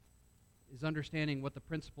is understanding what the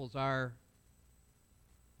principles are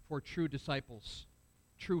for true disciples,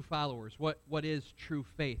 true followers. What is true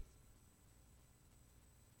faith?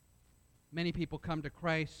 Many people come to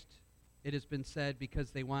Christ, it has been said,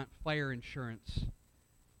 because they want fire insurance.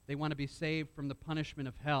 They want to be saved from the punishment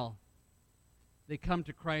of hell. They come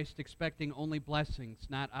to Christ expecting only blessings,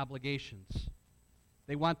 not obligations.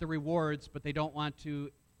 They want the rewards, but they don't want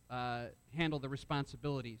to handle the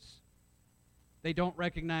responsibilities. They don't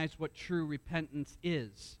recognize what true repentance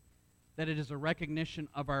is, that it is a recognition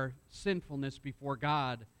of our sinfulness before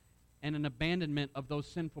God and an abandonment of those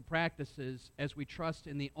sinful practices as we trust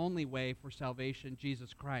in the only way for salvation,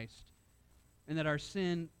 Jesus Christ, and that our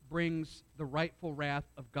sin brings the rightful wrath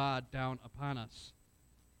of God down upon us.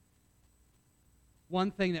 One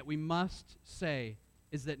thing that we must say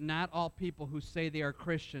is that not all people who say they are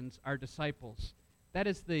Christians are disciples. That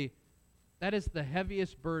is the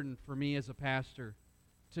heaviest burden for me as a pastor,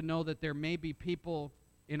 to know that there may be people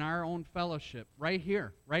in our own fellowship, right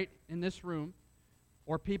here, right in this room,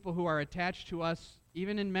 or people who are attached to us,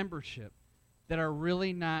 even in membership, that are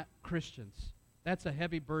really not Christians. That's a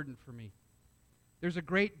heavy burden for me. There's a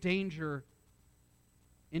great danger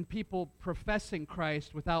in people professing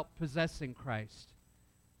Christ without possessing Christ.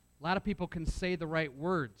 A lot of people can say the right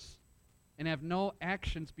words and have no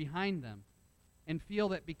actions behind them, and feel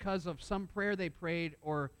that because of some prayer they prayed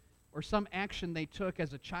or some action they took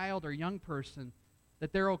as a child or young person,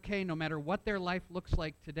 that they're okay no matter what their life looks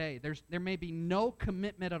like today. There may be no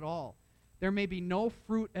commitment at all. There may be no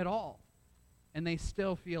fruit at all, and they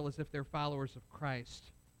still feel as if they're followers of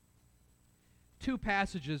Christ. Two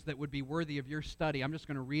passages that would be worthy of your study, I'm just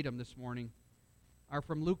going to read them this morning, are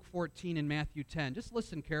from Luke 14 and Matthew 10. Just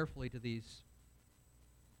listen carefully to these.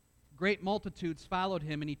 Great multitudes followed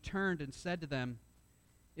him, and he turned and said to them,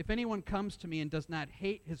 "If anyone comes to me and does not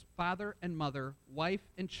hate his father and mother, wife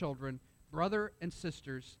and children, brother and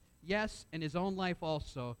sisters, yes, and his own life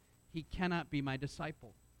also, he cannot be my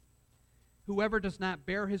disciple. Whoever does not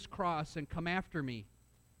bear his cross and come after me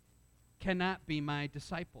cannot be my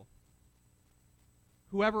disciple.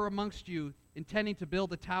 Whoever amongst you, intending to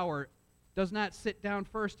build a tower, does not sit down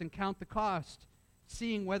first and count the cost,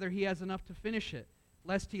 seeing whether he has enough to finish it,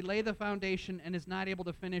 lest he lay the foundation and is not able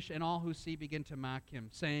to finish, and all who see begin to mock him,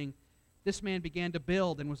 saying, 'This man began to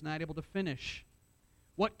build and was not able to finish.'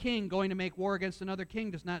 What king going to make war against another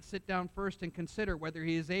king does not sit down first and consider whether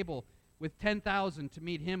he is able with 10,000 to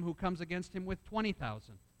meet him who comes against him with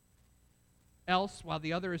 20,000? Else, while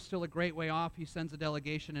the other is still a great way off, he sends a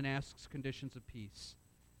delegation and asks conditions of peace.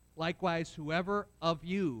 Likewise, whoever of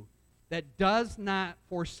you that does not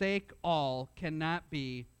forsake all cannot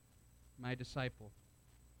be my disciple."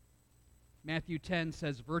 Matthew 10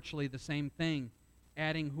 says virtually the same thing,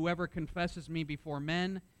 adding, "Whoever confesses me before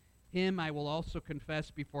men, him I will also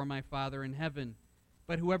confess before my Father in heaven.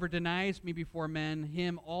 But whoever denies me before men,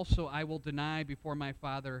 him also I will deny before my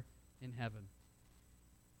Father in heaven.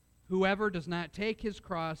 Whoever does not take his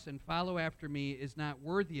cross and follow after me is not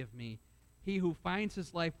worthy of me. He who finds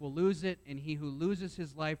his life will lose it, and he who loses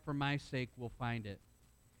his life for my sake will find it."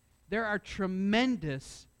 There are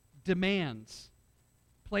tremendous demands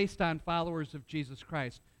placed on followers of Jesus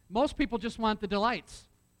Christ. Most people just want the delights.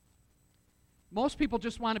 Most people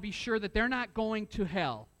just want to be sure that they're not going to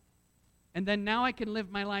hell. And then now I can live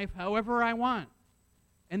my life however I want.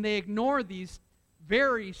 And they ignore these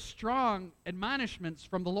very strong admonishments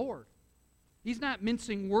from the Lord. He's not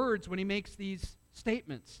mincing words when he makes these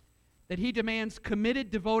statements, that he demands committed,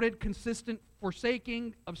 devoted, consistent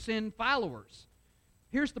forsaking of sin followers.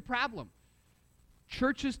 Here's the problem.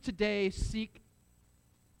 Churches today seek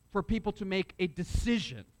for people to make a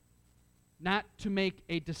decision, not to make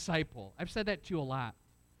a disciple. I've said that to you a lot.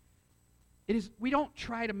 We don't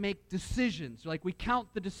try to make decisions, like we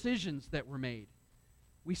count the decisions that were made.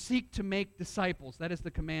 We seek to make disciples. That is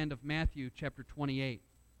the command of Matthew chapter 28.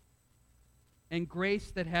 And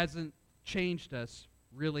grace that hasn't changed us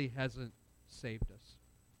really hasn't saved us.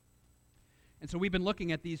 And so we've been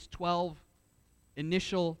looking at these 12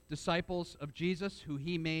 initial disciples of Jesus who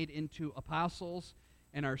he made into apostles.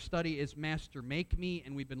 And our study is Master Make Me,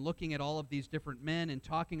 and we've been looking at all of these different men and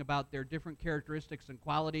talking about their different characteristics and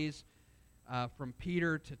qualities, from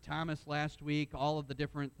Peter to Thomas last week, all of the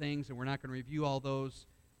different things, and we're not going to review all those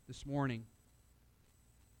this morning.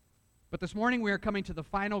 But this morning we are coming to the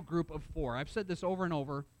final group of 4. I've said this over and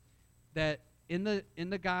over, that in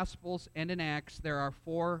the Gospels and in Acts there are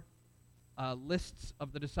 4 lists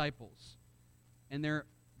of the disciples. And they're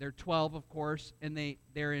 12, of course, and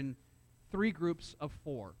they're in 3 groups of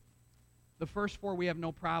 4. The first 4 we have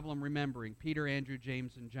no problem remembering: Peter, Andrew,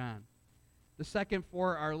 James, and John. The second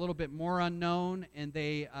 4 are a little bit more unknown, and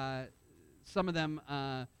they some of them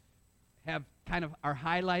have kind of are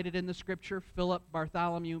highlighted in the Scripture: Philip,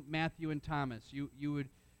 Bartholomew, Matthew, and Thomas. You would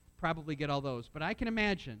probably get all those. But I can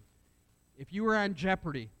imagine if you were on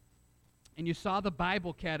Jeopardy and you saw the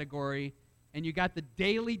Bible category and you got the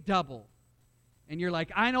Daily Double, and you're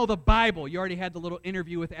like, I know the Bible. You already had the little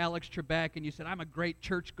interview with Alex Trebek, and you said, I'm a great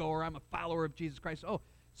churchgoer. I'm a follower of Jesus Christ. Oh,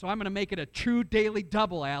 so I'm going to make it a true Daily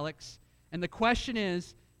Double, Alex. And the question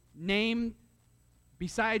is, name,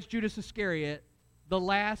 besides Judas Iscariot, the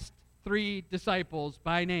last 3 disciples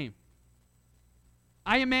by name.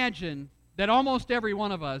 I imagine that almost every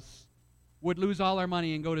one of us would lose all our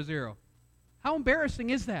money and go to zero. How embarrassing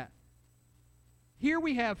is that? Here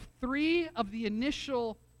we have 3 of the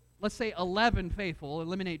initial, let's say 11 faithful,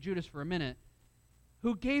 eliminate Judas for a minute,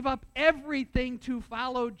 who gave up everything to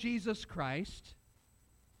follow Jesus Christ,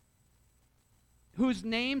 whose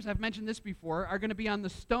names, I've mentioned this before, are going to be on the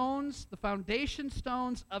stones, the foundation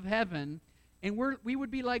stones of heaven, and we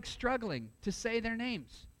would be like struggling to say their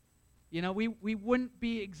names. You know, we wouldn't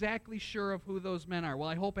be exactly sure of who those men are. Well,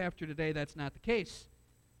 I hope after today that's not the case.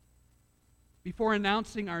 Before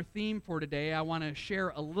announcing our theme for today, I want to share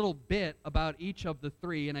a little bit about each of the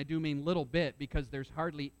 3, and I do mean little bit because there's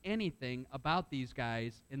hardly anything about these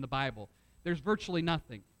guys in the Bible. There's virtually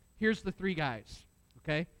nothing. Here's the 3 guys,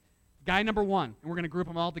 okay? Guy number 1, and we're going to group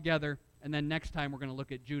them all together, and then next time we're going to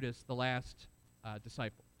look at Judas, the last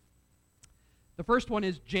disciple. The first one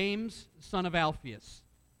is James, son of Alphaeus.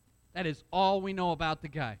 That is all we know about the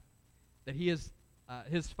guy, that he is,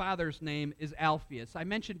 his father's name is Alphaeus. I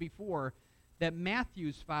mentioned before that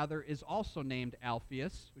Matthew's father is also named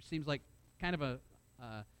Alphaeus, which seems like kind of a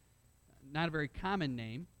not a very common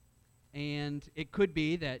name. And it could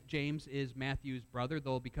be that James is Matthew's brother,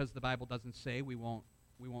 though because the Bible doesn't say, we won't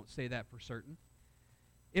say that for certain.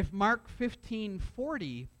 If Mark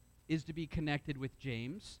 15:40 is to be connected with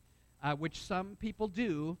James, which some people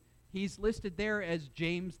do, he's listed there as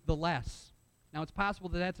James the Less. Now, it's possible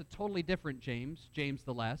that that's a totally different James, James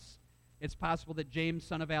the Less. It's possible that James,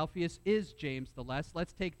 son of Alphaeus, is James the Less.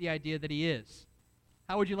 Let's take the idea that he is.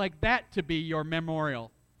 How would you like that to be your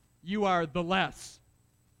memorial? You are the Less.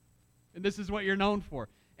 And this is what you're known for.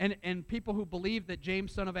 And people who believe that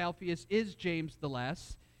James, son of Alphaeus, is James the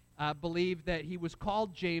Less, believe that he was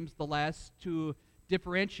called James the Less to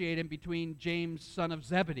differentiate him between James, son of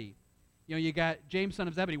Zebedee. You know, you got James, son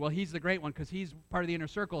of Zebedee. Well, he's the great one because he's part of the inner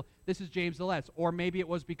circle. This is James the Less. Or maybe it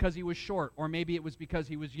was because he was short. Or maybe it was because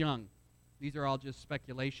he was young. These are all just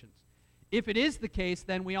speculations. If it is the case,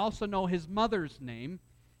 then we also know his mother's name.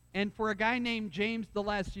 And for a guy named James the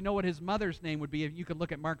Less, you know what his mother's name would be. If you could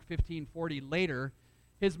look at Mark 15:40 later.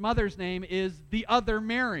 His mother's name is the other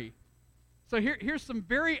Mary. So here's some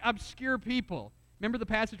very obscure people. Remember the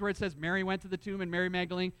passage where it says Mary went to the tomb and Mary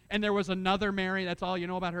Magdalene, and there was another Mary. That's all you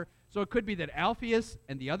know about her. So it could be that Alphaeus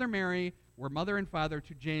and the other Mary were mother and father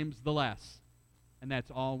to James the Less. And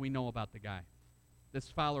that's all we know about the guy,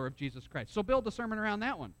 this follower of Jesus Christ. So build a sermon around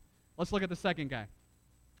that one. Let's look at the second guy.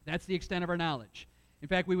 That's the extent of our knowledge. In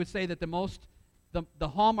fact, we would say that the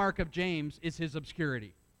hallmark of James is his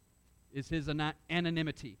obscurity, is his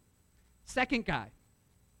anonymity. Second guy.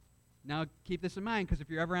 Now keep this in mind, because if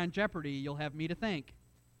you're ever on Jeopardy, you'll have me to thank.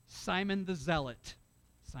 Simon the Zealot.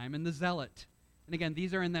 Simon the Zealot. And again,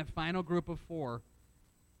 these are in that final group of 4.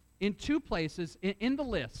 In 2 places, in the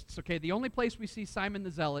lists, okay, the only place we see Simon the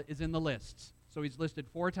Zealot is in the lists. So he's listed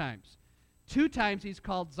 4 times. 2 times he's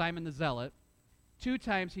called Simon the Zealot. 2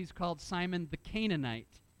 times he's called Simon the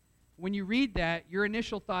Canaanite. When you read that, your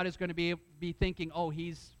initial thought is going to be thinking, oh,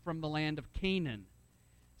 he's from the land of Canaan.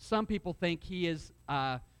 Some people think he is,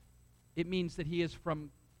 it means that he is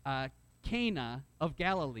from Cana of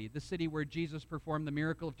Galilee, the city where Jesus performed the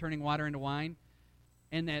miracle of turning water into wine,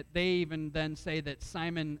 and that they even then say that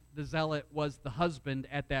Simon the Zealot was the husband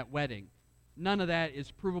at that wedding. None of that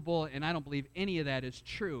is provable, and I don't believe any of that is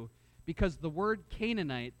true, because the word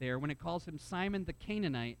Canaanite there, when it calls him Simon the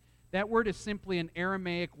Canaanite, that word is simply an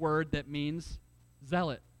Aramaic word that means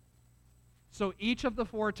zealot. So each of the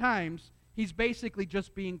 4 times, he's basically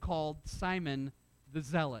just being called Simon the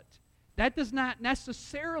Zealot. That does not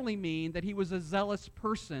necessarily mean that he was a zealous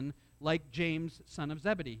person like James, son of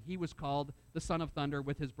Zebedee. He was called the son of thunder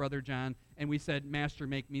with his brother John, and we said, Master,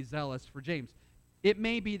 make me zealous for James. It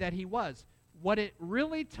may be that he was. What it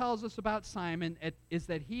really tells us about Simon is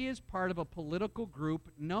that he is part of a political group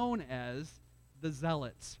known as the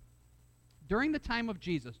Zealots. During the time of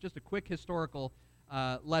Jesus, just a quick historical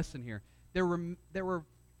lesson here, there were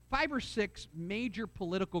 5 or 6 major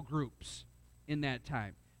political groups in that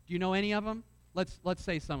time. Do you know any of them? Let's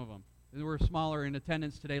say some of them. We're smaller in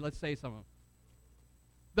attendance today. Let's say some of them.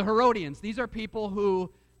 The Herodians. These are people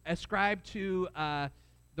who ascribed to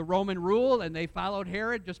the Roman rule, and they followed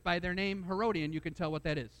Herod just by their name, Herodian. You can tell what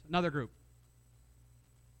that is. Another group.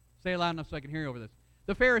 Say it loud enough so I can hear you over this.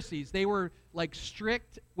 The Pharisees, they were like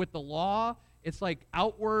strict with the law. It's like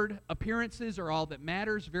outward appearances are all that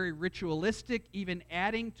matters, very ritualistic, even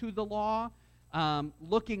adding to the law,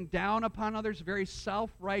 looking down upon others, very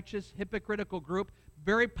self-righteous, hypocritical group,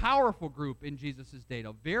 very powerful group in Jesus' day,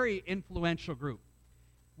 a very influential group.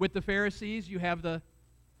 With the Pharisees, you have the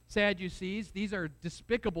Sadducees. These are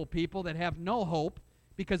despicable people that have no hope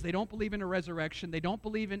because they don't believe in a resurrection, they don't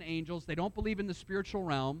believe in angels, they don't believe in the spiritual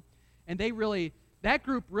realm, and that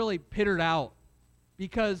group really pittered out.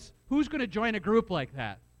 Because who's going to join a group like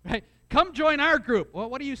that? Right? Come join our group. Well,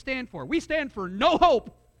 what do you stand for? We stand for no hope.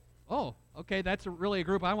 Oh, okay, that's really a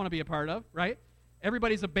group I want to be a part of, right?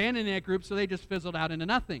 Everybody's abandoning that group, so they just fizzled out into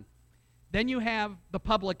nothing. Then you have the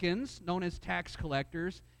publicans, known as tax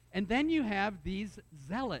collectors, and then you have these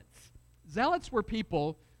zealots. Zealots were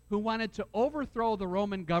people who wanted to overthrow the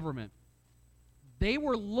Roman government. They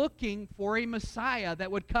were looking for a Messiah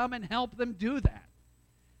that would come and help them do that.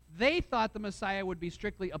 They thought the Messiah would be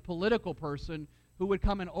strictly a political person who would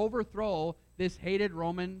come and overthrow this hated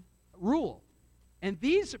Roman rule. And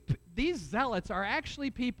these zealots are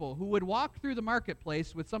actually people who would walk through the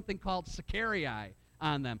marketplace with something called sicarii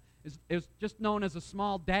on them. It's just known as a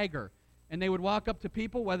small dagger. And they would walk up to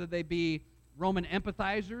people, whether they be Roman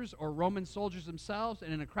empathizers or Roman soldiers themselves,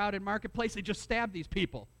 and in a crowded marketplace, they just stab these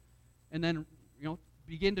people. And then,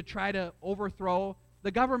 begin to try to overthrow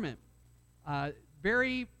the government.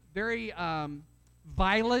 Very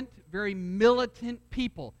violent, very militant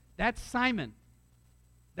people. That's Simon.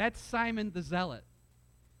 That's Simon the Zealot.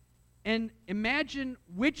 And imagine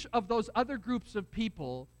which of those other groups of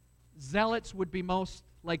people zealots would be most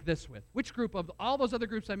like this with. Which group of all those other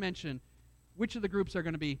groups I mentioned, which of the groups are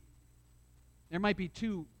going to be, there might be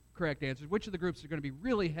two correct answers, which of the groups are going to be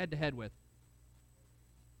really head-to-head with?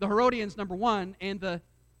 The Herodians, number one, and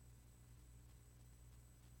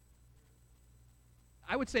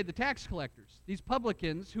I would say the tax collectors, these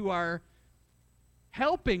publicans who are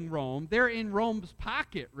helping Rome. They're in Rome's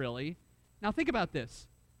pocket, really. Now think about this.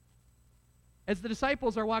 As the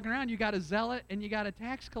disciples are walking around, you got a zealot and you got a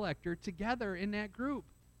tax collector together in that group.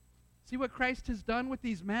 See what Christ has done with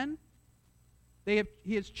these men?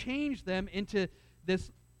 He has changed them into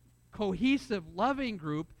this cohesive, loving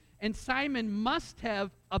group, and Simon must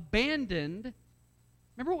have abandoned.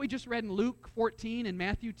 Remember what we just read in Luke 14 and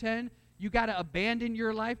Matthew 10? You got to abandon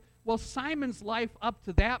your life. Well, Simon's life up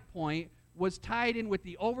to that point was tied in with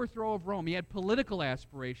the overthrow of Rome. He had political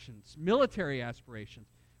aspirations, military aspirations.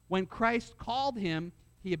 When Christ called him,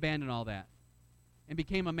 he abandoned all that and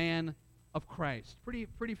became a man of Christ.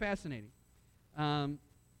 Pretty fascinating.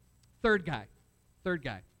 Third guy.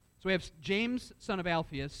 So we have James, son of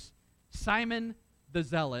Alphaeus, Simon the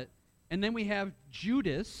Zealot, and then we have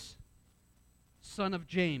Judas, son of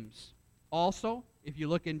James. Also, if you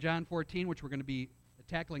look in John 14, which we're going to be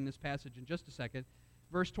tackling this passage in just a second,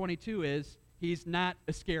 verse 22 is, he's not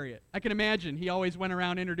Iscariot. I can imagine he always went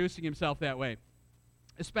around introducing himself that way,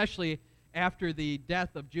 especially after the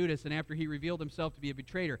death of Judas and after he revealed himself to be a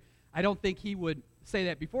betrayer. I don't think he would say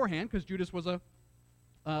that beforehand because Judas was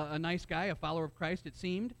a nice guy, a follower of Christ, it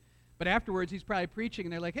seemed. But afterwards, he's probably preaching,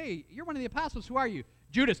 and they're like, hey, you're one of the apostles. Who are you?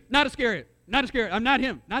 Judas, not Iscariot. I'm not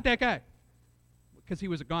him, not that guy. Because he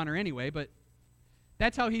was a goner anyway, but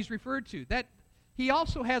that's how he's referred to. That he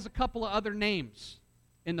also has a couple of other names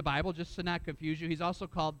in the Bible, just to not confuse you. He's also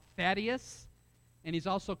called Thaddeus, and he's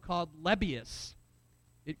also called Lebbeus.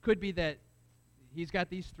 It could be that he's got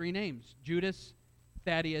these three names, Judas,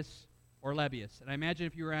 Thaddeus, or Lebbeus. And I imagine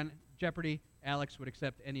if you were on Jeopardy, Alex would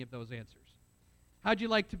accept any of those answers. How'd you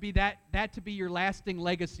like to be that to be your lasting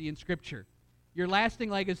legacy in Scripture? Your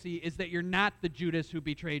lasting legacy is that you're not the Judas who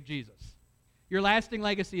betrayed Jesus. Your lasting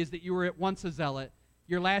legacy is that you were at once a zealot.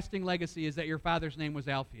 Your lasting legacy is that your father's name was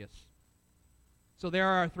Alphaeus. So there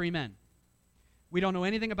are our three men. We don't know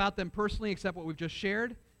anything about them personally except what we've just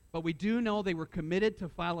shared, but we do know they were committed to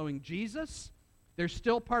following Jesus. They're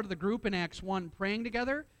still part of the group in Acts 1 praying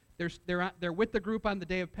together. They're with the group on the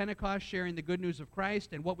day of Pentecost sharing the good news of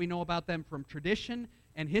Christ, and what we know about them from tradition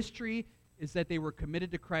and history is that they were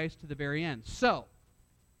committed to Christ to the very end. So,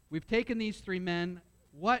 we've taken these three men.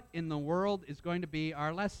 What in the world is going to be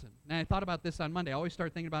our lesson? Now, I thought about this on Monday. I always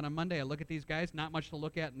start thinking about on Monday. I look at these guys, not much to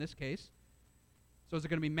look at in this case. So is it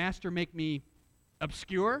going to be master make me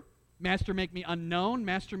obscure? Master make me unknown?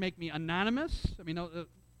 Master make me anonymous? I mean, I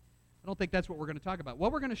don't think that's what we're going to talk about.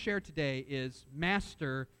 What we're going to share today is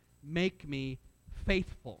master make me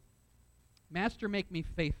faithful. Master make me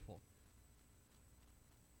faithful.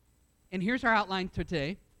 And here's our outline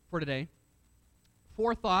today. for today.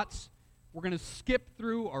 4 thoughts. We're going to skip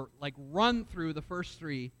through or run through the first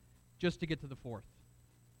 3 just to get to the 4th.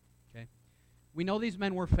 Okay? We know these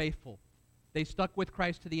men were faithful. They stuck with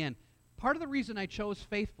Christ to the end. Part of the reason I chose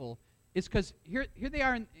faithful is because here they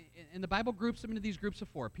are in the Bible groups them into these groups of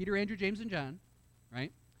 4. Peter, Andrew, James, and John,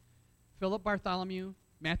 right? Philip, Bartholomew,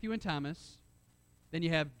 Matthew, and Thomas. Then you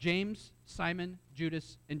have James, Simon,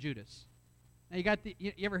 Judas, and Judas. Now you got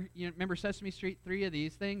you remember Sesame Street? 3 of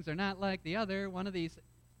these things are not like the other. One of these.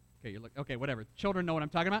 Okay, whatever. Children know what I'm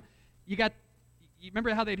talking about. You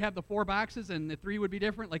remember how they'd have the 4 boxes and the 3 would be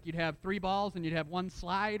different? Like you'd have 3 balls and you'd have 1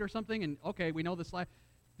 slide or something. And okay, we know the slide.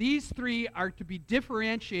 These 3 are to be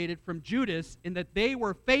differentiated from Judas in that they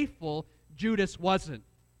were faithful, Judas wasn't.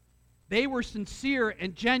 They were sincere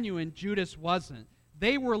and genuine, Judas wasn't.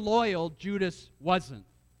 They were loyal, Judas wasn't.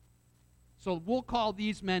 So we'll call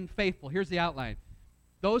these men faithful. Here's the outline.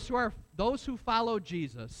 Those who follow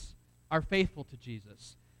Jesus are faithful to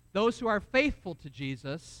Jesus. Those who are faithful to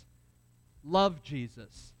Jesus love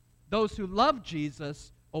Jesus. Those who love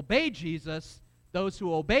Jesus obey Jesus. Those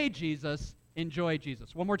who obey Jesus enjoy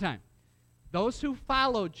Jesus. One more time. Those who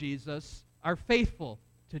follow Jesus are faithful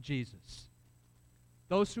to Jesus.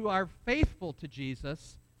 Those who are faithful to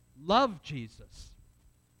Jesus love Jesus.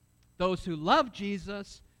 Those who love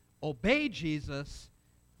Jesus obey Jesus.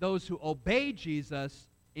 Those who obey Jesus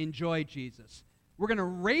enjoy Jesus. We're going to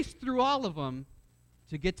race through all of them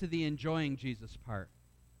to get to the enjoying Jesus part.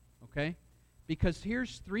 Okay? Because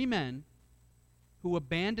here's 3 men who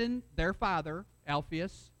abandoned their father,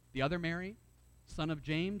 Alphaeus, the other Mary, son of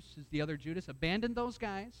James is the other Judas, abandoned those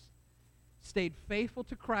guys, stayed faithful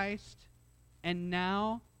to Christ, and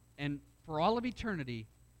now, and for all of eternity,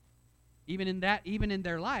 even in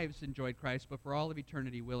their lives enjoyed Christ, but for all of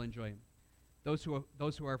eternity will enjoy him. Those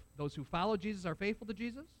who follow Jesus are faithful to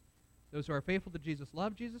Jesus. Those who are faithful to Jesus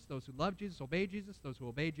love Jesus. Those who love Jesus obey Jesus. Those who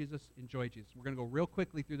obey Jesus enjoy Jesus. We're going to go real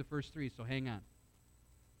quickly through the first 3, so hang on.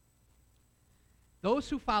 Those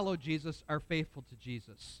who follow Jesus are faithful to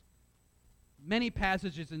Jesus. Many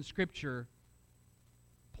passages in Scripture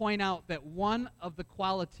point out that one of the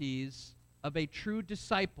qualities of a true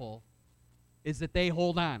disciple is that they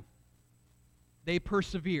hold on. They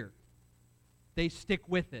persevere. They stick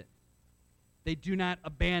with it. They do not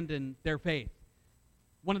abandon their faith.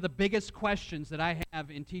 One of the biggest questions that I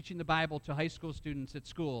have in teaching the Bible to high school students at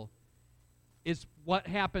school is what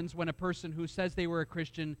happens when a person who says they were a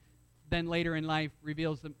Christian then later in life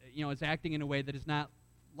reveals them, is acting in a way that is not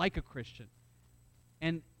like a Christian.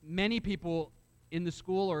 And many people in the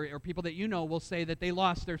school or people that will say that they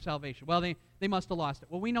lost their salvation. Well, they must have lost it.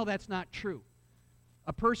 Well, we know that's not true.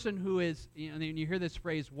 A person who is, and you hear this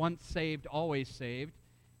phrase, once saved, always saved,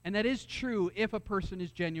 and that is true if a person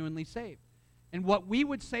is genuinely saved. And what we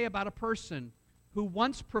would say about a person who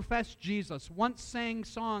once professed Jesus, once sang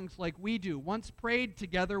songs like we do, once prayed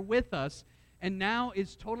together with us, and now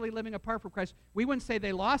is totally living apart from Christ, we wouldn't say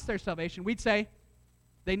they lost their salvation. We'd say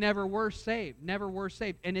they never were saved, never were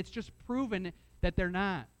saved. And it's just proven that they're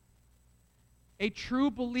not. A true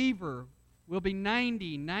believer will be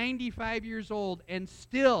 90, 95 years old and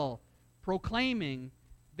still proclaiming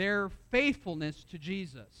their faithfulness to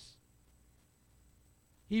Jesus.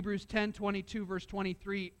 Hebrews 10:22, verse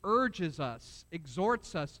 23 urges us,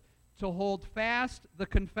 exhorts us to hold fast the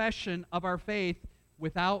confession of our faith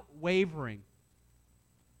without wavering.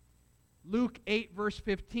 Luke 8, verse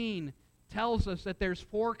 15 tells us that there's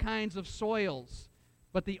 4 kinds of soils,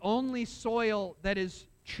 but the only soil that is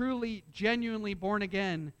truly, genuinely born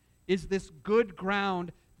again is this good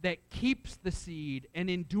ground that keeps the seed and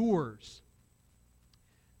endures.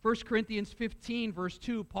 1 Corinthians 15, verse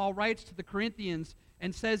 2, Paul writes to the Corinthians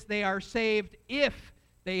and says they are saved if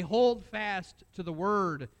they hold fast to the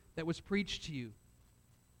word that was preached to you.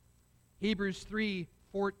 Hebrews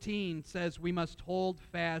 3:14 says we must hold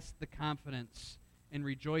fast the confidence and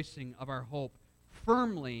rejoicing of our hope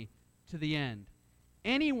firmly to the end.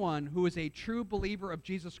 Anyone who is a true believer of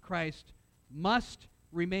Jesus Christ must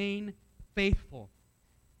remain faithful.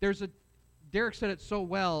 Derek said it so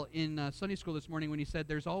well in Sunday school this morning when he said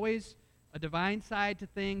there's always a divine side to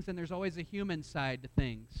things and there's always a human side to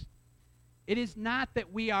things. It is not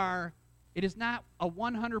a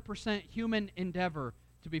 100% human endeavor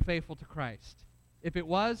to be faithful to Christ. If it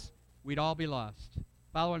was, we'd all be lost.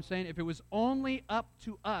 Follow what I'm saying? If it was only up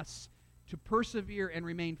to us to persevere and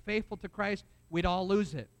remain faithful to Christ, we'd all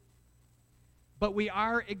lose it. But we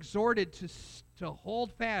are exhorted to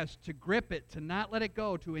hold fast, to grip it, to not let it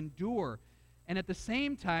go, to endure. And at the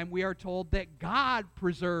same time, we are told that God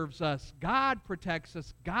preserves us, God protects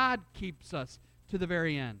us, God keeps us to the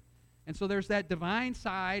very end. And so there's that divine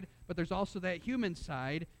side, but there's also that human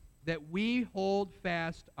side. that we hold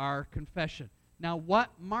fast our confession. Now, what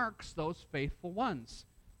marks those faithful ones?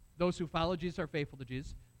 Those who follow Jesus are faithful to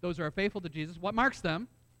Jesus. Those who are faithful to Jesus, what marks them?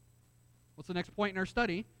 What's the next point in our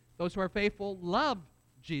study? Those who are faithful love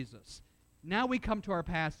Jesus. Now we come to our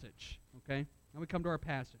passage, okay? Now we come to our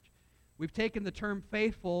passage. We've taken the term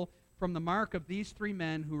faithful from the mark of these three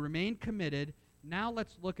men who remained committed. Now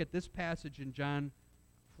let's look at this passage in John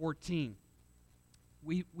 14.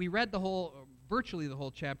 We read virtually the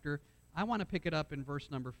whole chapter. I want to pick it up in verse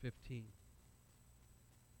number 15.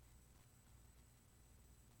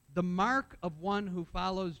 The mark of one who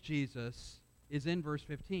follows Jesus is in verse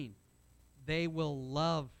 15. They will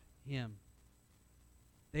love him.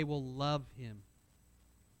 They will love him.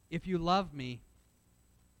 If you love me,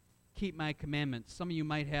 keep my commandments. Some of you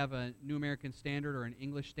might have a New American Standard or an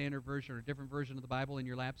English Standard Version or a different version of the Bible in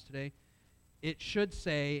your laps today. It should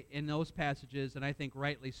say in those passages, and I think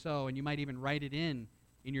rightly so, and you might even write it in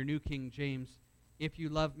your New King James, if you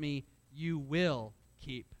love me, you will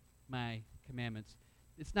keep my commandments.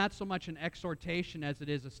 It's not so much an exhortation as it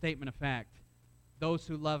is a statement of fact. Those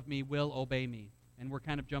who love me will obey me. And we're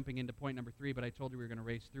kind of jumping into point number 3, but I told you we were going to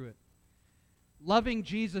race through it. Loving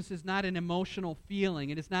Jesus is not an emotional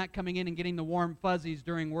feeling. It is not coming in and getting the warm fuzzies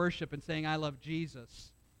during worship and saying, I love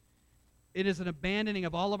Jesus. It is an abandoning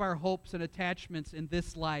of all of our hopes and attachments in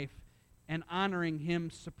this life and honoring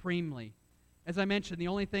him supremely. As I mentioned, the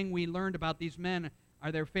only thing we learned about these men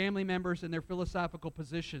are their family members and their philosophical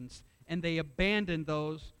positions, and they abandoned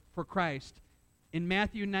those for Christ. In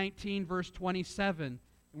Matthew 19, verse 27,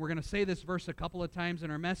 and we're going to say this verse a couple of times in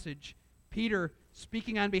our message, Peter,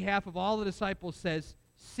 speaking on behalf of all the disciples, says,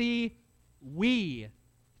 see, we,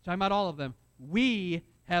 talking about all of them, we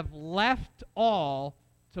have left all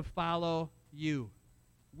to follow you.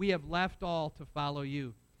 We have left all to follow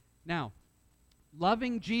you. Now,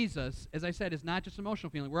 loving Jesus, as I said, is not just emotional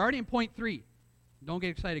feeling. We're already in point 3. Don't get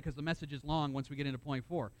excited because the message is long once we get into point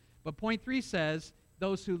 4. But point 3 says,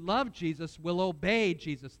 those who love Jesus will obey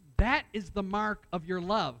Jesus. That is the mark of your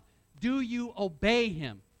love. Do you obey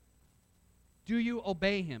him? Do you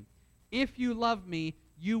obey him? If you love me,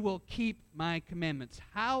 you will keep my commandments.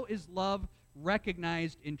 How is love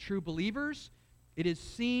recognized in true believers? It is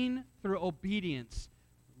seen through obedience.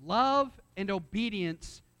 Love and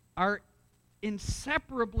obedience are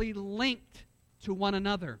inseparably linked to one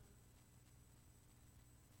another.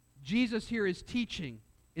 Jesus here is teaching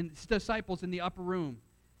his disciples in the upper room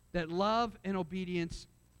that love and obedience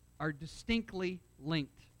are distinctly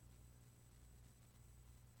linked.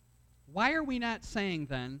 Why are we not saying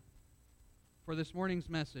then, for this morning's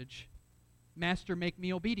message, Master, make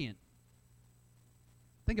me obedient?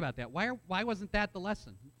 Think about that. Why wasn't that the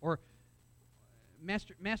lesson? Or,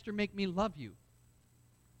 Master, make me love you.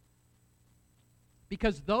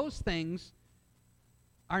 Because those things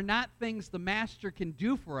are not things the Master can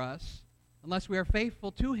do for us unless we are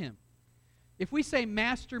faithful to him. If we say,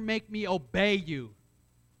 Master, make me obey you,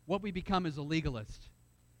 what we become is a legalist.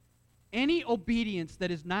 Any obedience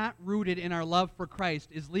that is not rooted in our love for Christ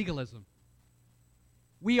is legalism.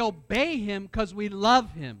 We obey him because we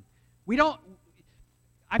love him. We don't.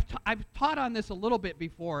 I've taught on this a little bit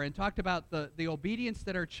before and talked about the obedience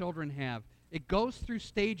that our children have. It goes through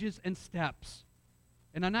stages and steps.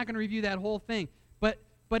 And I'm not going to review that whole thing.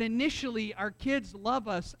 But initially, our kids love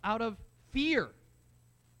us out of fear.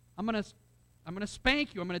 I'm going to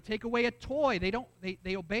spank you. I'm going to take away a toy.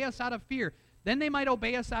 They obey us out of fear. Then they might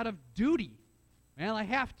obey us out of duty. Well, I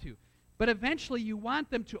have to. But eventually you want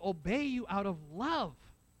them to obey you out of love,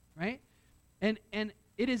 right? And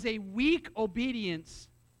it is a weak obedience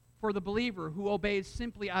for the believer who obeys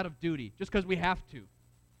simply out of duty, just because we have to.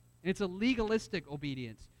 And it's a legalistic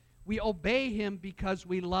obedience. We obey him because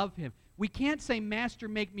we love him. We can't say, Master,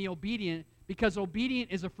 make me obedient, because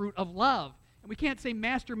obedient is a fruit of love. And we can't say,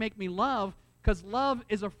 Master, make me love, because love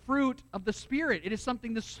is a fruit of the Spirit. It is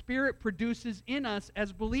something the Spirit produces in us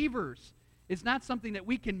as believers. It's not something that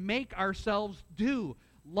we can make ourselves do.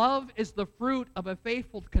 Love is the fruit of a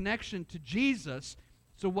faithful connection to Jesus.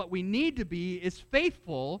 So what we need to be is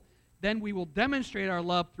faithful. Then we will demonstrate our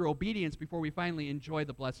love through obedience before we finally enjoy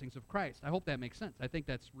the blessings of Christ. I hope that makes sense. I think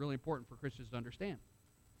that's really important for Christians to understand.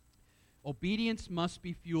 Obedience must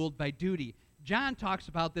be fueled by duty. John talks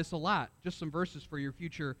about this a lot. Just some verses for your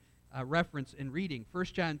future reference in reading. 1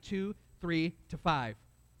 John 2, 3-5.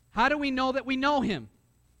 How do we know that we know him?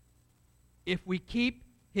 If we keep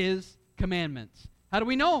his commandments. How do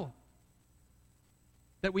we know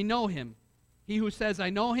that we know him? He who says, I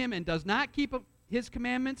know him, and does not keep his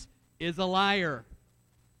commandments is a liar.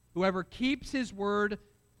 Whoever keeps his word,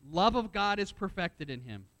 love of God is perfected in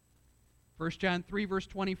him. 1 John 3, verse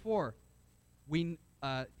 24.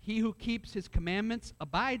 he who keeps his commandments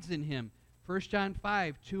abides in him. 1 John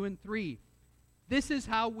 5, 2 and 3. This is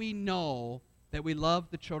how we know that we love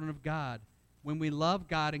the children of God, when we love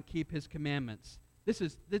God and keep his commandments.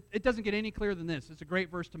 It doesn't get any clearer than this. It's a great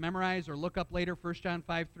verse to memorize or look up later, 1 John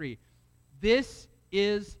 5, 3. This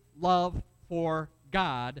is love for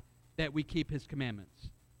God, that we keep his commandments.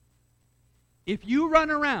 If you run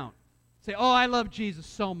around, say, oh, I love Jesus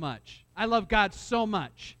so much, I love God so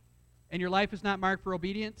much, and your life is not marked for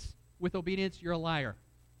obedience, with obedience, you're a liar.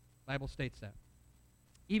 The Bible states that.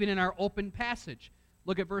 Even in our open passage,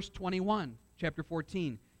 look at verse 21, chapter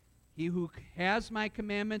 14. He who has my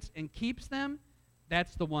commandments and keeps them,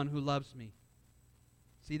 that's the one who loves me.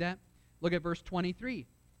 See that? Look at verse 23.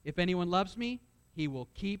 If anyone loves me, he will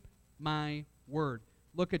keep my word.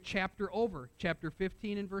 Look at chapter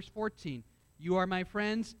 15 and verse 14. You are my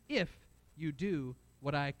friends if you do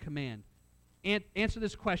what I command. Answer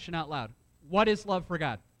this question out loud. What is love for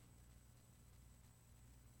God?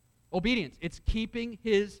 Obedience. It's keeping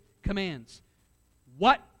his commands.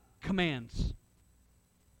 What commands?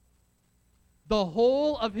 The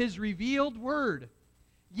whole of his revealed word.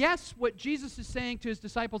 Yes, what Jesus is saying to his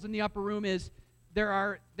disciples in the upper room is, there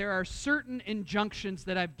are certain injunctions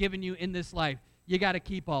that I've given you in this life. You got to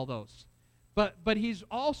keep all those. But he's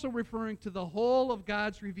also referring to the whole of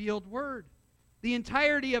God's revealed word, the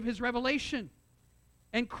entirety of his revelation.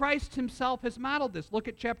 And Christ himself has modeled this. Look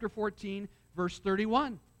at chapter 14, verse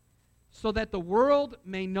 31. So that the world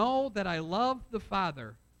may know that I love the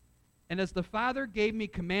Father, and as the Father gave me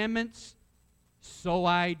commandments, so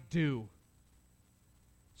I do.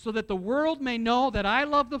 So that the world may know that I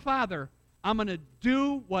love the Father, I'm going to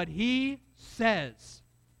do what he says.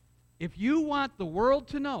 If you want the world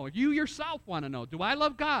to know, if you yourself want to know, do I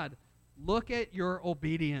love God? Look at your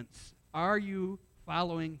obedience. Are you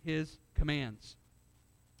following his commands?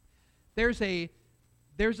 There's a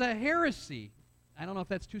heresy. I don't know if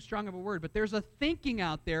that's too strong of a word, but there's a thinking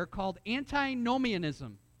out there called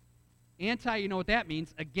antinomianism. Anti, you know what that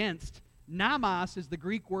means? Against. Nomos is the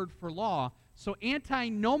Greek word for law. So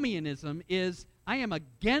antinomianism is, I am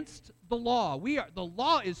against the law. The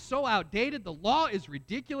law is so outdated. The law is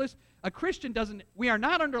ridiculous. A Christian we are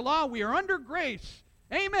not under law. We are under grace.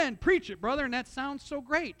 Amen. Preach it, brother. And that sounds so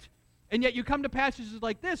great. And yet you come to passages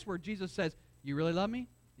like this where Jesus says, you really love me?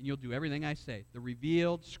 Then you'll do everything I say. The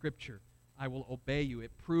revealed scripture. I will obey you.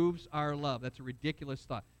 It proves our love. That's a ridiculous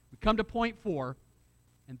thought. We come to point 4,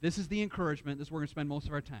 and this is the encouragement. This is where we're going to spend most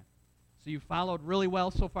of our time. So you've followed really well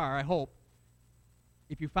so far, I hope.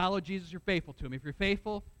 If you follow Jesus, you're faithful to him. If you're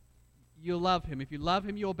faithful, you love him. If you love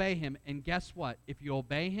him, you obey him. And guess what? If you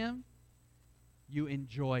obey him, you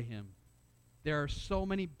enjoy him. There are so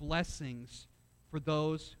many blessings for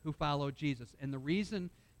those who follow Jesus. And the reason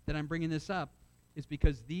that I'm bringing this up is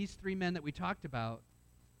because these 3 men that we talked about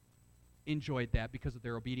enjoyed that because of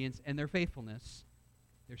their obedience and their faithfulness.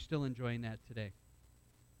 They're still enjoying that today.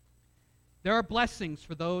 There are blessings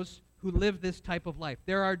for those who live this type of life.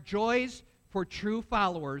 There are joys for true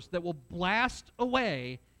followers that will blast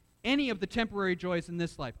away any of the temporary joys in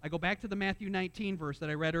this life. I go back to the Matthew 19 verse that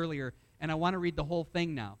I read earlier, and I want to read the whole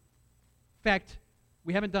thing now. In fact,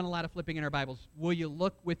 we haven't done a lot of flipping in our Bibles. Will you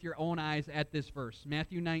look with your own eyes at this verse?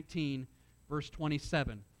 Matthew 19, verse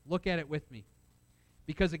 27. Look at it with me.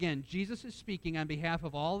 Because again, Jesus is speaking on behalf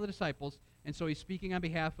of all the disciples, and so he's speaking on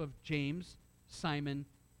behalf of James, Simon,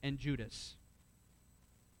 and Judas.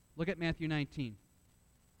 Look at Matthew 19.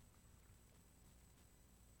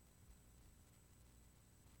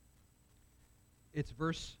 It's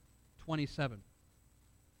verse 27.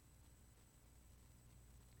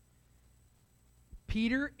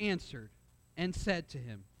 Peter answered and said to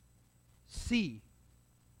him, "See,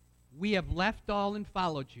 we have left all and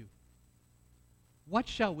followed you. What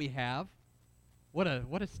shall we have?" What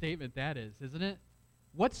a statement that is, isn't it?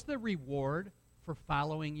 What's the reward for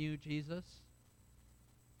following you, Jesus?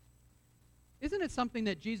 Isn't it something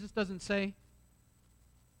that Jesus doesn't say?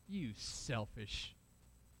 You selfish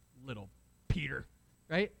little Peter,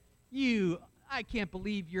 right? I can't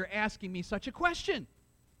believe you're asking me such a question.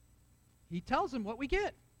 He tells him what we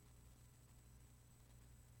get.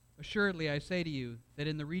 Assuredly, I say to you that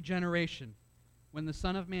in the regeneration, when the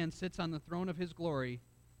Son of Man sits on the throne of his glory,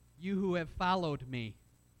 you who have followed me.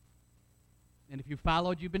 And if you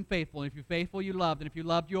followed, you've been faithful. And if you're faithful, you loved. And if you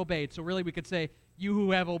loved, you obeyed. So really we could say, you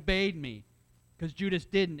who have obeyed me. Because Judas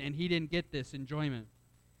didn't, and he didn't get this enjoyment.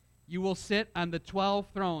 You will sit on the 12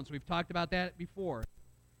 thrones. We've talked about that before.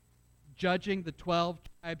 Judging the 12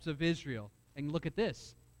 tribes of Israel. And look at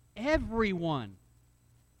this. Everyone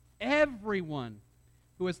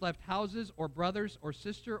who has left houses or brothers or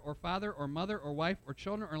sister or father or mother or wife or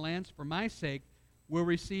children or lands for my sake will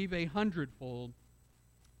receive 100-fold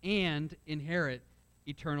and inherit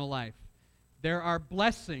eternal life. There are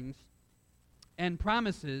blessings and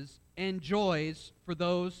promises and joys for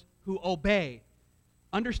those who obey.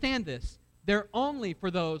 Understand this. They're only for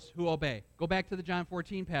those who obey. Go back to the John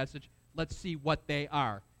 14 passage. Let's see what they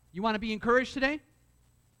are. You want to be encouraged today?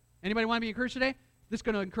 Anybody want to be encouraged today? This is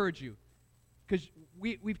going to encourage you. Because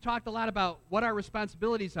we've talked a lot about what our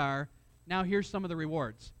responsibilities are. Now here's some of the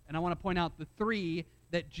rewards. And I want to point out the 3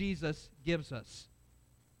 that Jesus gives us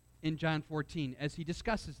in John 14 as he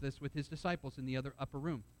discusses this with his disciples in the other upper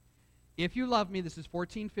room. If you love me, this is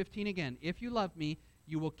 14:15 again. If you love me,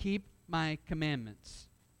 you will keep my commandments.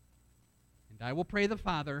 And I will pray the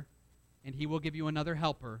Father, and he will give you another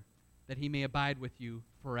helper, that he may abide with you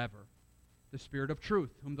forever. The Spirit of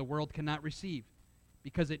truth, whom the world cannot receive,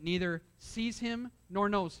 because it neither sees him nor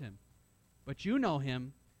knows him. But you know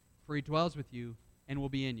him, for he dwells with you and will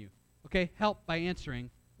be in you. Okay, help by answering,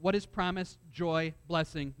 what is promise, joy,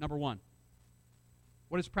 blessing, number 1?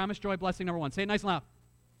 What is promise, joy, blessing, number 1? Say it nice and loud.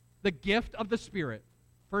 The gift of the Spirit.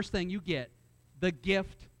 First thing you get, the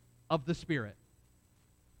gift of the Spirit.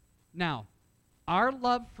 Now, our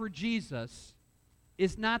love for Jesus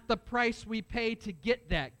is not the price we pay to get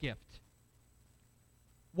that gift.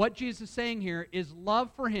 What Jesus is saying here is love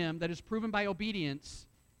for him that is proven by obedience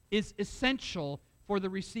is essential for the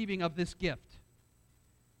receiving of this gift.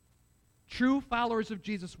 True followers of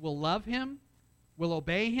Jesus will love him, will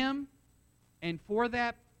obey him, and for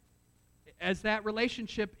that, as that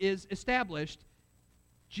relationship is established,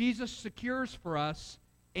 Jesus secures for us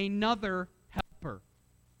another helper.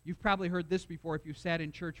 You've probably heard this before if you've sat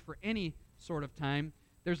in church for any sort of time.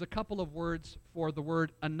 There's a couple of words for the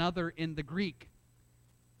word another in the Greek.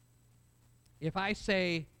 If I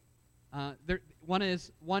say one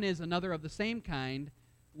is another of the same kind,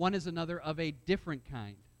 one is another of a different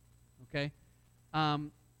kind. Okay?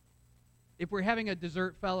 If we're having a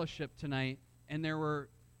dessert fellowship tonight, and there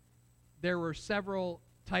were several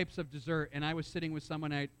types of dessert, and I was sitting with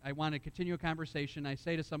someone, I wanted to continue a conversation, I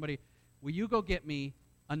say to somebody, will you go get me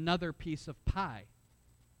another piece of pie?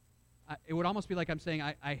 It would almost be like I'm saying,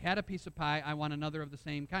 I had a piece of pie, I want another of the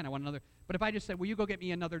same kind, I want another. But if I just said, will you go get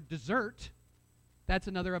me another dessert, that's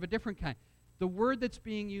another of a different kind. The word that's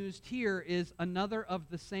being used here is another of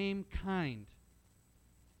the same kind.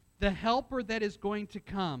 The helper that is going to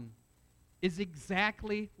come is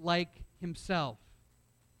exactly like himself.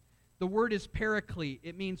 The word is paraclete.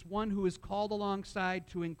 It means one who is called alongside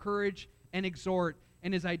to encourage and exhort,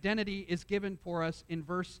 and his identity is given for us in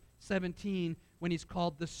verse 17 when he's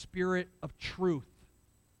called the Spirit of truth.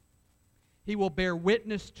 He will bear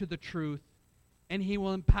witness to the truth, and he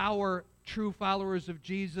will empower true followers of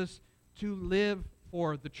Jesus to live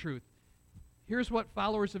for the truth. Here's what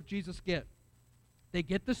followers of Jesus get. They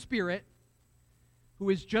get the Spirit, who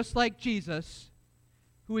is just like Jesus,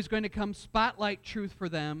 who is going to come spotlight truth for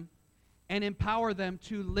them and empower them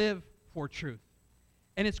to live for truth.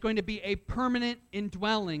 And it's going to be a permanent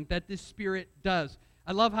indwelling that this Spirit does.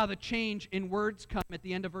 I love how the change in words come at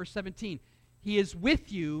the end of verse 17. He is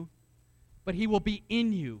with you, but he will be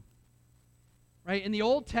in you. Right? In the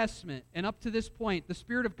Old Testament, and up to this point, the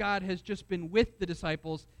Spirit of God has just been with the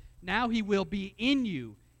disciples. Now he will be in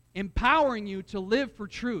you, empowering you to live for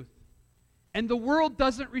truth. And the world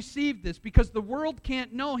doesn't receive this because the world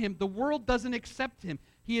can't know him. The world doesn't accept him.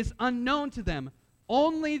 He is unknown to them.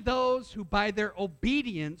 Only those who by their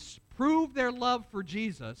obedience prove their love for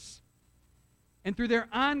Jesus and through their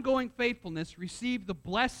ongoing faithfulness receive the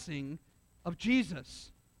blessing of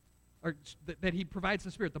Jesus, or that he provides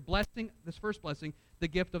the Spirit. The blessing, this first blessing, the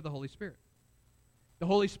gift of the Holy Spirit. The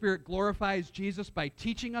Holy Spirit glorifies Jesus by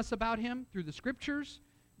teaching us about him through the Scriptures,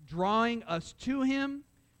 drawing us to him,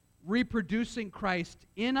 reproducing Christ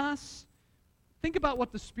in us. Think about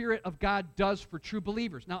what the Spirit of God does for true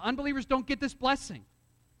believers. Now, unbelievers don't get this blessing.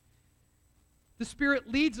 The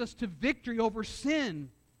Spirit leads us to victory over sin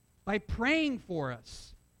by praying for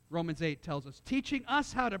us, Romans 8 tells us, teaching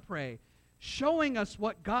us how to pray, showing us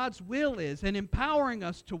what God's will is, and empowering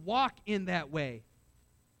us to walk in that way.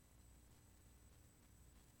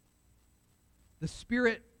 The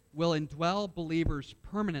Spirit will indwell believers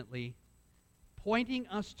permanently, pointing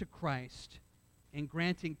us to Christ and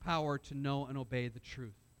granting power to know and obey the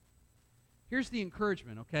truth. Here's the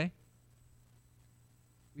encouragement, okay?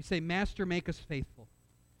 We say, Master, make us faithful.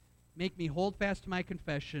 Make me hold fast to my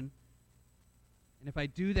confession. And if I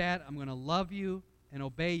do that, I'm going to love you and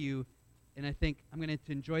obey you. And I think I'm going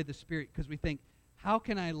to enjoy the Spirit, because we think, how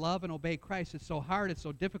can I love and obey Christ? It's so hard. It's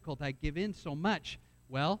so difficult. I give in so much.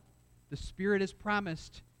 Well, the Spirit is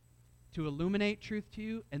promised to illuminate truth to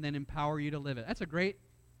you and then empower you to live it. That's a great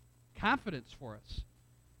confidence for us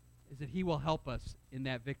is that he will help us in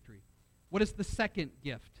that victory. What is the second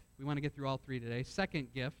gift? We want to get through all three today.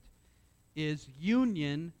 Second gift is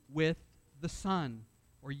union with the Son,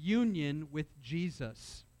 or union with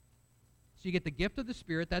Jesus. So you get the gift of the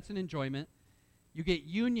Spirit, that's an enjoyment. You get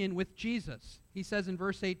union with Jesus. He says in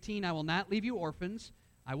verse 18, I will not leave you orphans,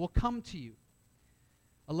 I will come to you.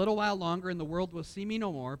 A little while longer and the world will see me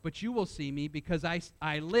no more, but you will see me because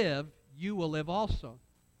I live, you will live also.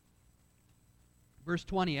 Verse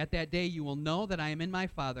 20, at that day you will know that I am in my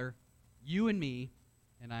Father, you in me,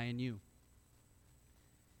 and I in you.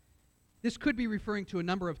 This could be referring to a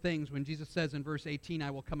number of things when Jesus says in verse 18,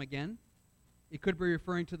 I will come again. It could be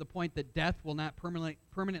referring to the point that death will not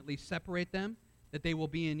permanently separate them, that they will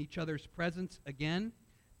be in each other's presence again.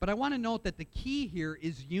 But I want to note that the key here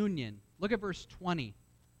is union. Look at verse 20.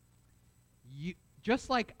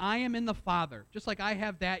 Just like I am in the Father, just like I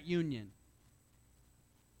have that union,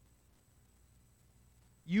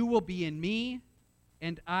 you will be in me,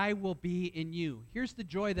 and I will be in you. Here's the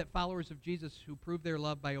joy that followers of Jesus who prove their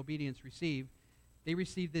love by obedience receive. They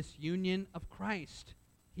receive this union of Christ.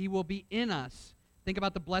 He will be in us. Think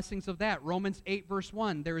about the blessings of that. Romans 8, verse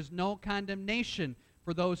 1, there is no condemnation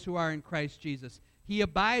for those who are in Christ Jesus. He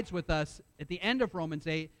abides with us at the end of Romans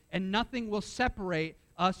 8, and nothing will separate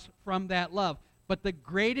us from that love. But the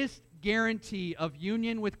greatest guarantee of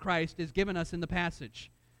union with Christ is given us in the passage.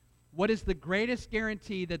 What is the greatest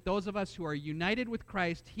guarantee that those of us who are united with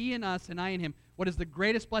Christ, he in us and I in him, what is the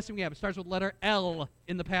greatest blessing we have? It starts with letter L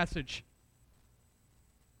in the passage.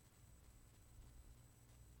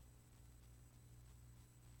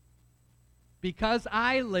 Because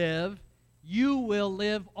I live, you will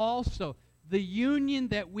live also. The union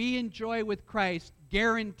that we enjoy with Christ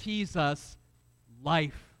guarantees us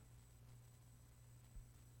life.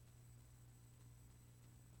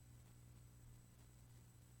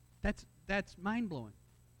 That's mind-blowing.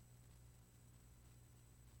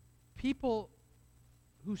 People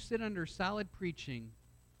who sit under solid preaching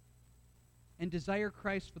and desire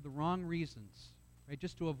Christ for the wrong reasons, right,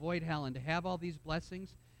 just to avoid hell and to have all these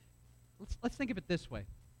blessings, let's think of it this way.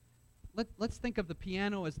 Let's think of the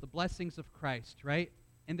piano as the blessings of Christ, right?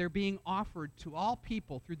 And they're being offered to all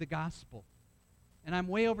people through the gospel. And I'm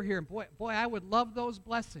way over here, and boy, I would love those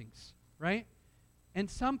blessings, right? And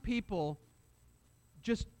some people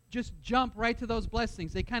just jump right to those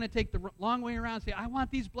blessings. They kind of take the long way around and say, I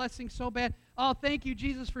want these blessings so bad. Oh, thank you,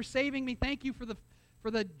 Jesus, for saving me. Thank you for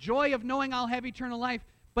the joy of knowing I'll have eternal life.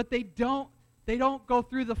 But they don't go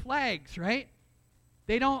through the flags, right?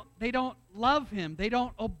 They don't love him. They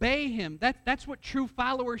don't obey him. That's what true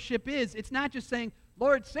followership is. It's not just saying,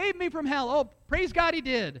 Lord, save me from hell. Oh, praise God he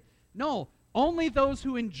did. No, only those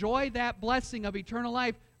who enjoy that blessing of eternal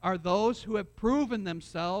life are those who have proven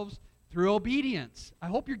themselves through obedience. I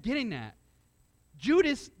hope you're getting that.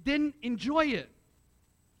 Judas didn't enjoy it.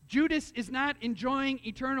 Judas is not enjoying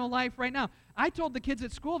eternal life right now. I told the kids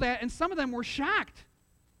at school that, and some of them were shocked.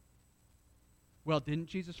 Well, didn't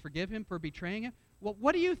Jesus forgive him for betraying him? Well,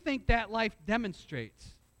 what do you think that life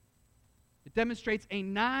demonstrates? It demonstrates a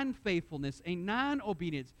non-faithfulness, a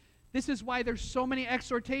non-obedience. This is why there's so many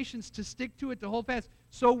exhortations to stick to it, to hold fast,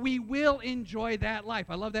 so we will enjoy that life.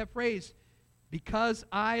 I love that phrase. Because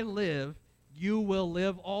I live, you will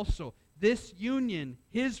live also. This union,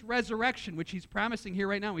 his resurrection, which he's promising here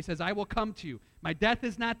right now, he says, I will come to you. My death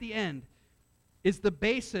is not the end, is the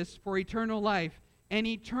basis for eternal life. And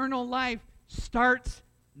eternal life starts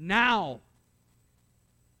now.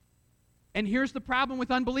 And here's the problem with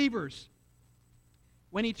unbelievers.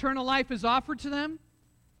 When eternal life is offered to them,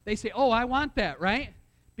 they say, oh, I want that, right?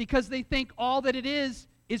 Because they think all that it is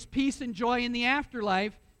peace and joy in the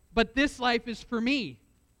afterlife, but this life is for me.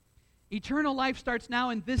 Eternal life starts now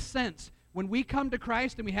in this sense. When we come to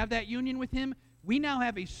Christ and we have that union with him, we now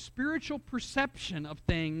have a spiritual perception of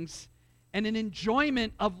things and an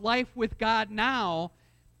enjoyment of life with God now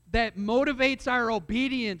that motivates our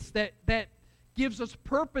obedience, that gives us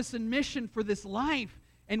purpose and mission for this life.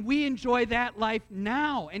 And we enjoy that life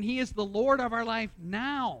now. And he is the Lord of our life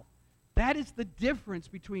now. That is the difference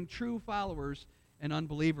between true followers and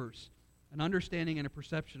unbelievers. An understanding and a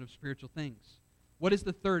perception of spiritual things. What is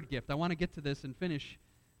the third gift? I want to get to this and finish.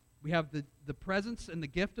 We have the presence and the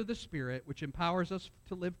gift of the Spirit, which empowers us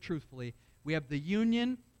to live truthfully. We have the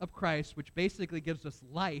union of Christ, which basically gives us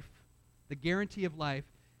life, the guarantee of life.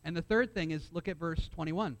 And the third thing is, look at verse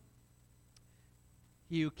 21.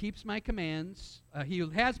 He who keeps my commands, he who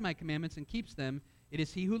has my commandments and keeps them, it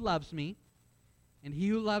is he who loves me. And he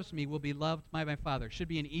who loves me will be loved by my Father. Should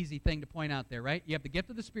be an easy thing to point out there, right? You have the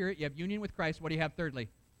gift of the Spirit. You have union with Christ. What do you have thirdly?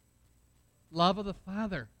 Love of the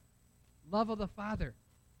Father. Love of the Father.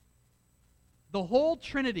 The whole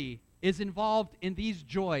Trinity is involved in these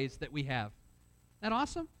joys that we have. Isn't that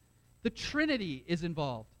awesome? The Trinity is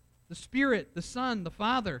involved. The Spirit, the Son, the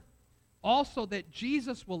Father. Also that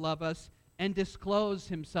Jesus will love us and disclose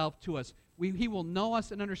himself to us. He will know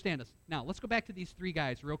us and understand us. Now, let's go back to these three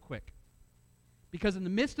guys real quick. Because in the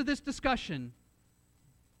midst of this discussion,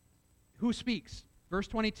 who speaks? Verse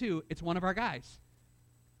 22, it's one of our guys.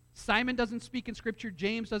 Simon doesn't speak in Scripture.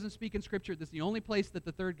 James doesn't speak in Scripture. This is the only place that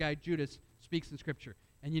the third guy, Judas, speaks in Scripture.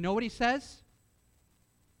 And you know what he says?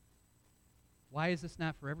 Why is this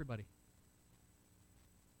not for everybody?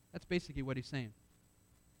 That's basically what he's saying.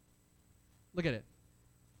 Look at it.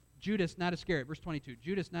 Judas, not Iscariot, verse 22.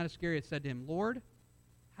 Judas, not Iscariot, said to him, Lord,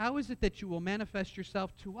 how is it that you will manifest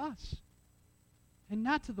yourself to us and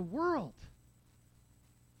not to the world?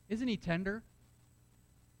 Isn't he tender?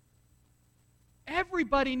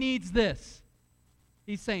 Everybody needs this,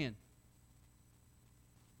 he's saying.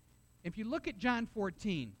 If you look at John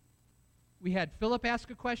 14, we had Philip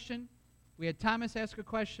ask a question, we had Thomas ask a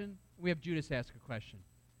question, we have Judas ask a question.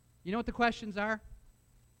 You know what the questions are?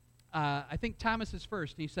 I think Thomas is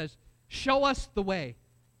first. He says, show us the way.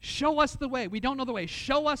 Show us the way. We don't know the way.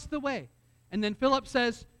 Show us the way. And then Philip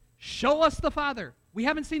says, show us the Father. We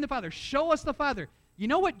haven't seen the Father. Show us the Father. You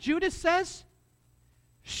know what Judas says?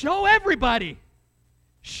 Show everybody.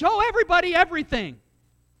 Show everybody everything.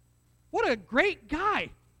 What a great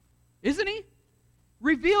guy, isn't he?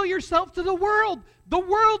 Reveal yourself to the world. The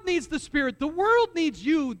world needs the Spirit. The world needs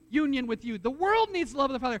you, union with you. The world needs the love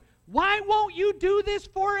of the Father. Why won't you do this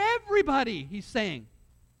for everybody? He's saying.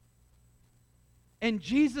 And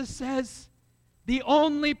Jesus says, the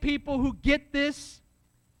only people who get this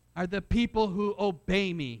are the people who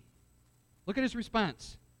obey me. Look at his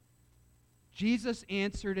response. Jesus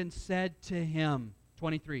answered and said to him,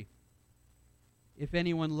 23, if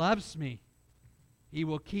anyone loves me, he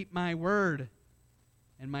will keep my word,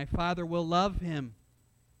 and my Father will love him.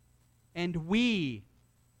 And we,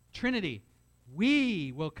 Trinity,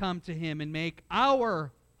 we will come to him and make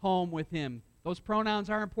our home with him. Those pronouns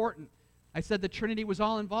are important. I said the Trinity was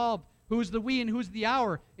all involved. Who's the we and who's the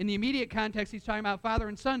our? In the immediate context, he's talking about Father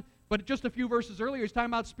and Son, but just a few verses earlier, he's talking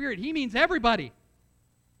about Spirit. He means everybody.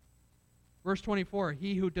 Verse 24,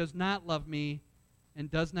 he who does not love me and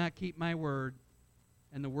does not keep my word,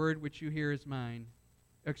 and the word which you hear is mine.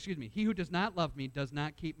 He who does not love me does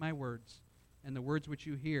not keep my words, and the words which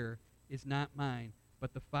you hear is not mine,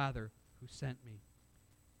 but the Father who sent me.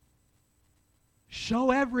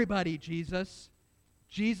 Show everybody, Jesus.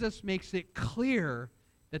 Jesus makes it clear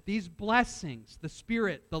that these blessings, the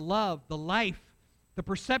Spirit, the love, the life, the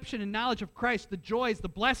perception and knowledge of Christ, the joys, the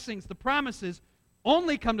blessings, the promises,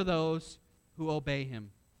 only come to those who obey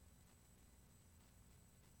him.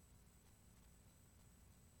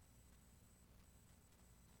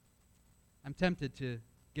 I'm tempted to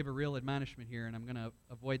give a real admonishment here, and I'm going to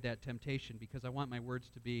avoid that temptation because I want my words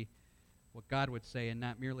to be what God would say and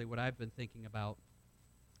not merely what I've been thinking about.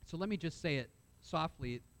 So let me just say it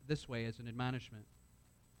softly this way as an admonishment.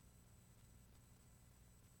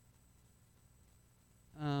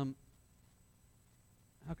 How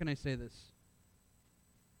can I say this?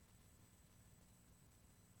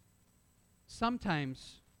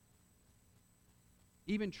 Sometimes,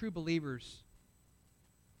 even true believers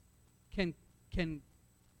can, and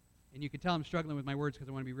you can tell I'm struggling with my words because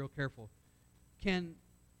I want to be real careful, can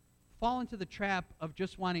fall into the trap of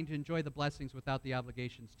just wanting to enjoy the blessings without the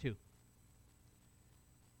obligations too.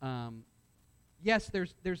 Yes,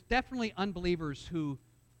 there's definitely unbelievers who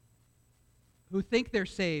think they're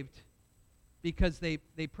saved because they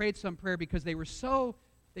prayed some prayer because they were so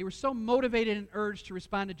motivated and urged to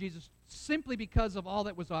respond to Jesus simply because of all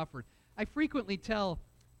that was offered. I frequently tell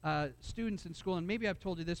students in school, and maybe I've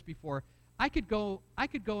told you this before, I could go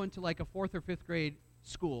into like a 4th or 5th grade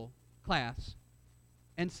school class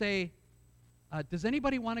and say, does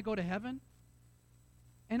anybody want to go to heaven?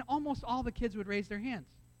 And almost all the kids would raise their hands.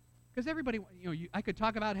 Because everybody, I could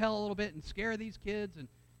talk about hell a little bit and scare these kids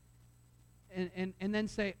and then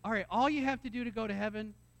say, all right, all you have to do to go to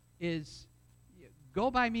heaven is go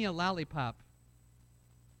buy me a lollipop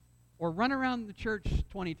or run around the church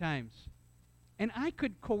 20 times. And I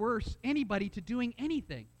could coerce anybody to doing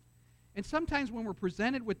anything. And sometimes when we're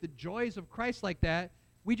presented with the joys of Christ like that,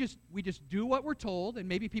 we just do what we're told, and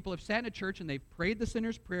maybe people have sat in a church and they've prayed the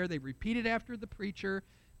sinner's prayer, they've repeated after the preacher,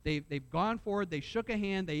 they've gone forward, they shook a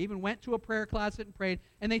hand, they even went to a prayer closet and prayed,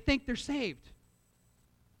 and they think they're saved.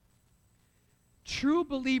 True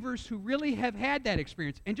believers who really have had that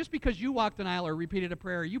experience, and just because you walked an aisle or repeated a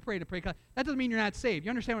prayer or you prayed a prayer class, that doesn't mean you're not saved. You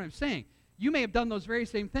understand what I'm saying? You may have done those very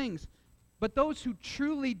same things, but those who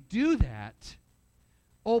truly do that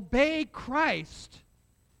obey Christ,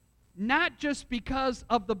 not just because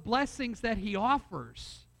of the blessings that he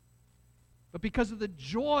offers, but because of the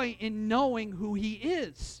joy in knowing who he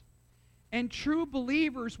is. And true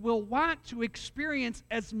believers will want to experience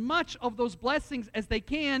as much of those blessings as they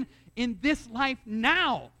can in this life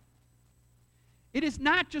now. It is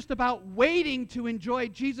not just about waiting to enjoy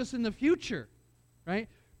Jesus in the future, right?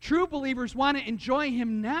 True believers want to enjoy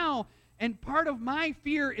him now, and part of my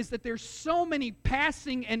fear is that there's so many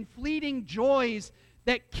passing and fleeting joys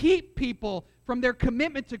that keep people from their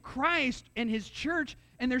commitment to Christ and his church,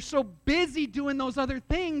 and they're so busy doing those other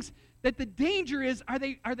things that the danger is, are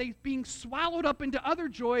they being swallowed up into other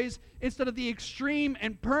joys instead of the extreme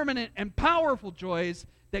and permanent and powerful joys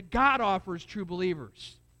that God offers true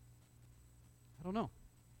believers? I don't know.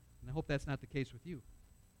 And I hope that's not the case with you.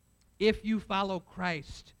 If you follow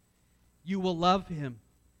Christ, you will love him.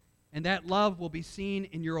 And that love will be seen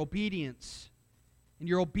in your obedience. And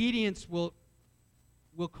your obedience will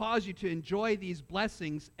cause you to enjoy these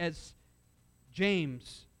blessings as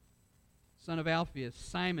James, son of Alphaeus,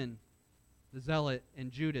 Simon the Zealot,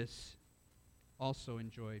 and Judas also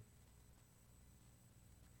enjoyed.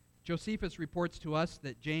 Josephus reports to us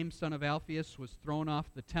that James, son of Alphaeus, was thrown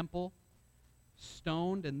off the temple,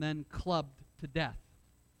 stoned, and then clubbed to death.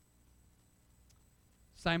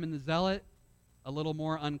 Simon the Zealot, a little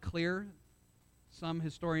more unclear. Some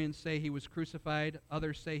historians say he was crucified.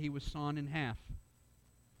 Others say he was sawn in half.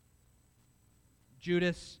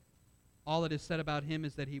 Judas, all that is said about him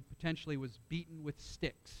is that he potentially was beaten with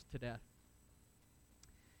sticks to death.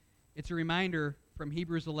 It's a reminder from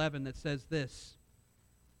Hebrews 11 that says this: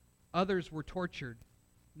 others were tortured,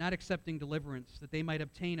 not accepting deliverance, that they might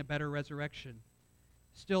obtain a better resurrection.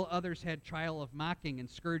 Still others had trial of mocking and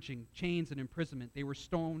scourging, chains and imprisonment. They were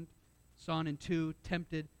stoned, sawn in two,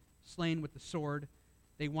 tempted, slain with the sword.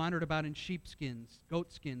 They wandered about in sheepskins,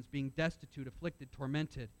 goatskins, being destitute, afflicted,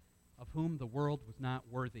 tormented, of whom the world was not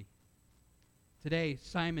worthy. Today,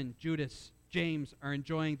 Simon, Judas, James are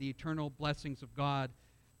enjoying the eternal blessings of God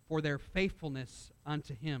for their faithfulness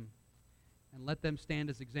unto him. And let them stand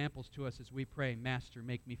as examples to us as we pray, Master,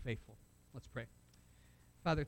 make me faithful. Let's pray.